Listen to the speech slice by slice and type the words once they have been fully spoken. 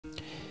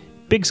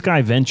Big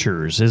Sky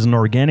Ventures is an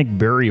organic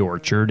berry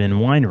orchard and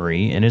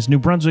winery and is New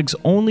Brunswick's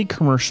only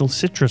commercial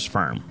citrus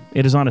farm.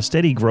 It is on a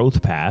steady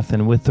growth path,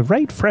 and with the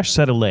right fresh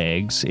set of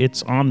legs,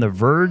 it's on the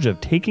verge of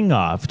taking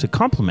off to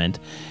complement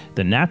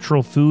the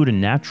natural food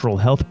and natural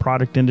health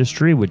product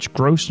industry, which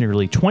grossed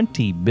nearly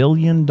 $20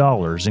 billion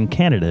in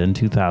Canada in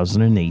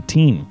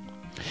 2018.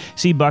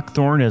 See,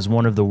 Buckthorn is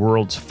one of the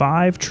world's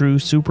 5 true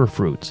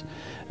superfruits.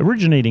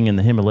 Originating in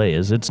the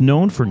Himalayas, it's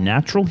known for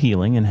natural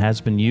healing and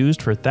has been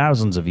used for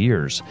thousands of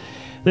years.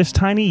 This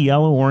tiny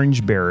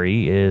yellow-orange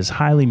berry is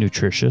highly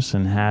nutritious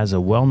and has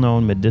a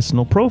well-known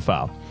medicinal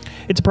profile.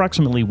 It's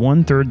approximately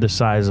 1/3 the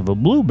size of a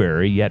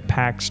blueberry, yet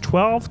packs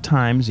 12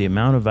 times the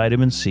amount of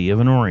vitamin C of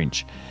an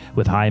orange,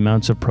 with high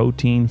amounts of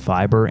protein,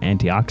 fiber,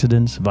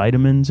 antioxidants,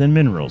 vitamins, and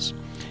minerals.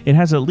 It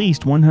has at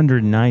least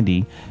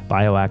 190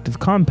 bioactive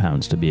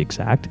compounds, to be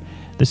exact.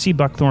 The sea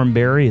buckthorn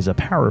berry is a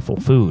powerful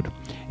food.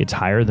 It's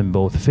higher than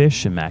both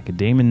fish and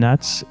macadamia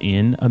nuts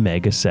in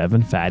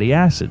omega-7 fatty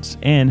acids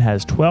and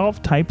has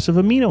 12 types of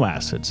amino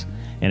acids,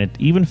 and it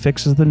even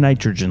fixes the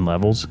nitrogen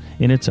levels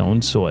in its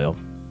own soil.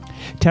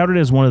 Touted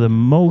as one of the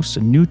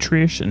most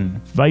nutritious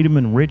and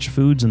vitamin-rich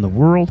foods in the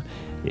world,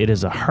 it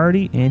is a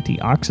hearty,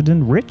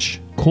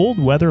 antioxidant-rich, cold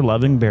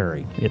weather-loving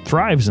berry. It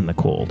thrives in the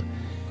cold.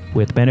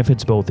 With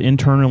benefits both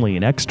internally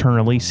and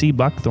externally, sea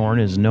buckthorn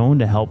is known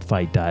to help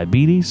fight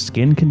diabetes,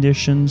 skin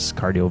conditions,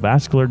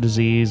 cardiovascular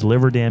disease,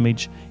 liver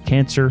damage,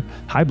 cancer,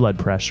 high blood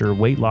pressure,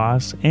 weight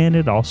loss, and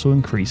it also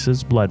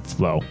increases blood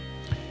flow.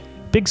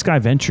 Big Sky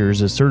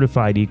Ventures is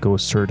certified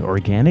EcoCert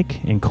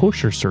Organic and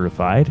Kosher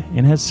certified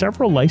and has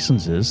several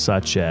licenses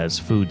such as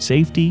food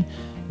safety,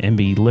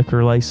 MB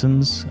liquor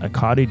license, a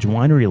cottage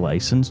winery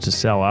license to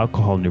sell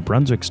alcohol in New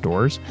Brunswick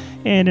stores,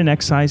 and an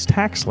excise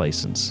tax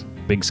license.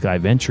 Big Sky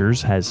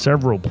Ventures has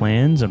several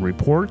plans and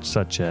reports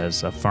such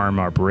as a farm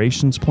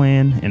operations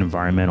plan, an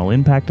environmental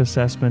impact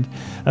assessment,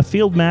 a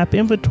field map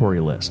inventory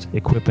list,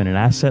 equipment and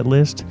asset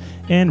list,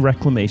 and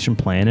reclamation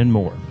plan, and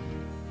more.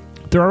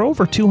 There are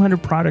over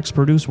 200 products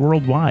produced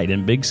worldwide,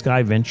 and Big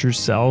Sky Ventures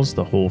sells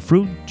the whole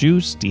fruit,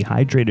 juice,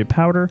 dehydrated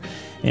powder,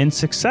 and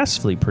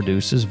successfully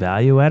produces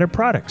value-added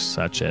products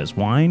such as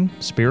wine,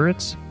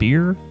 spirits,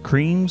 beer,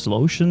 creams,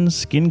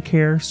 lotions,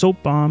 skincare,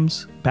 soap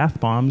bombs, bath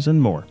bombs,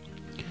 and more.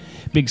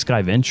 Big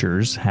Sky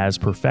Ventures has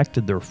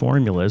perfected their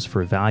formulas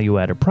for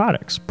value-added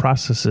products,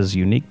 processes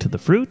unique to the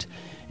fruit,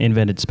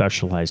 invented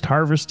specialized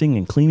harvesting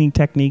and cleaning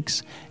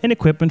techniques, and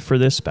equipment for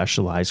this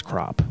specialized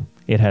crop.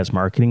 It has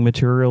marketing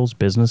materials,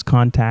 business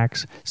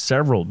contacts,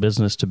 several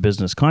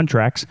business-to-business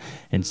contracts,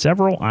 and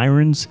several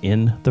irons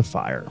in the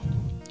fire.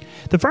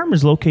 The farm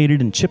is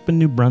located in Chipman,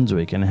 New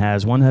Brunswick, and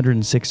has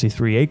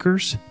 163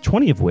 acres,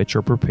 20 of which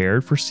are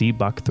prepared for sea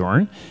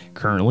buckthorn,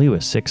 currently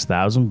with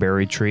 6,000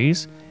 berry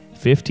trees,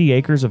 50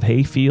 acres of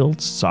hay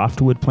fields,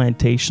 softwood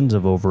plantations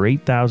of over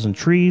 8,000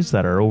 trees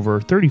that are over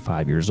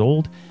 35 years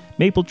old,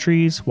 maple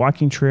trees,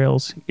 walking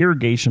trails,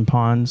 irrigation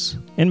ponds,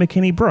 and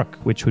McKinney Brook,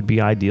 which would be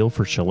ideal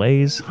for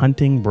chalets,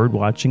 hunting,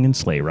 birdwatching, and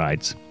sleigh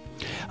rides.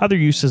 Other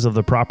uses of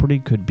the property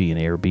could be an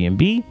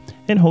Airbnb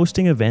and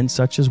hosting events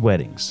such as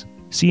weddings.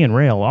 CN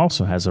Rail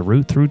also has a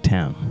route through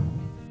town.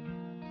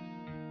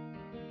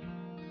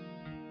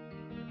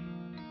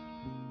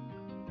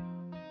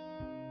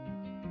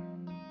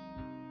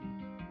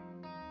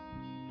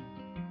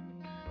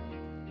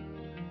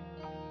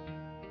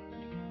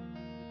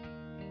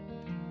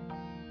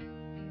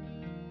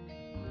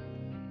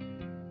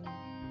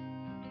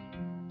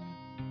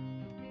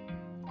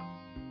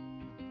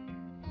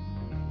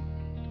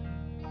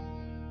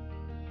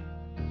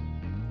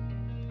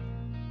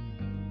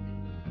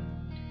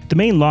 The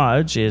main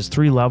lodge is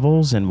 3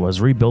 levels and was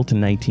rebuilt in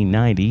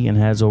 1990 and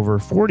has over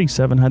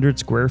 4,700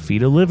 square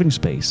feet of living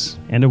space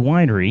and a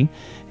winery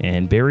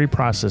and berry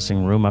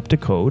processing room up to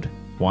code,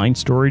 wine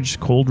storage,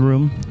 cold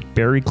room,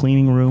 berry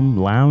cleaning room,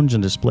 lounge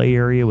and display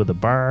area with a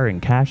bar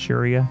and cash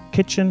area,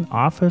 kitchen,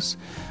 office,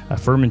 a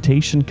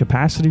fermentation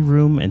capacity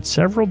room, and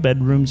several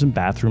bedrooms and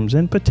bathrooms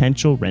and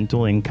potential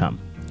rental income.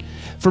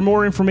 For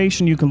more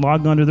information, you can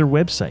log on to their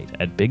website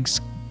at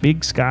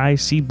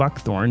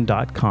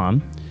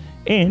bigskyseabuckthorn.com.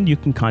 And you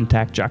can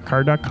contact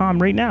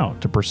jockcar.com right now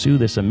to pursue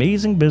this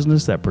amazing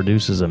business that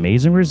produces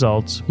amazing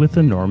results with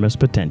enormous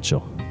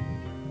potential.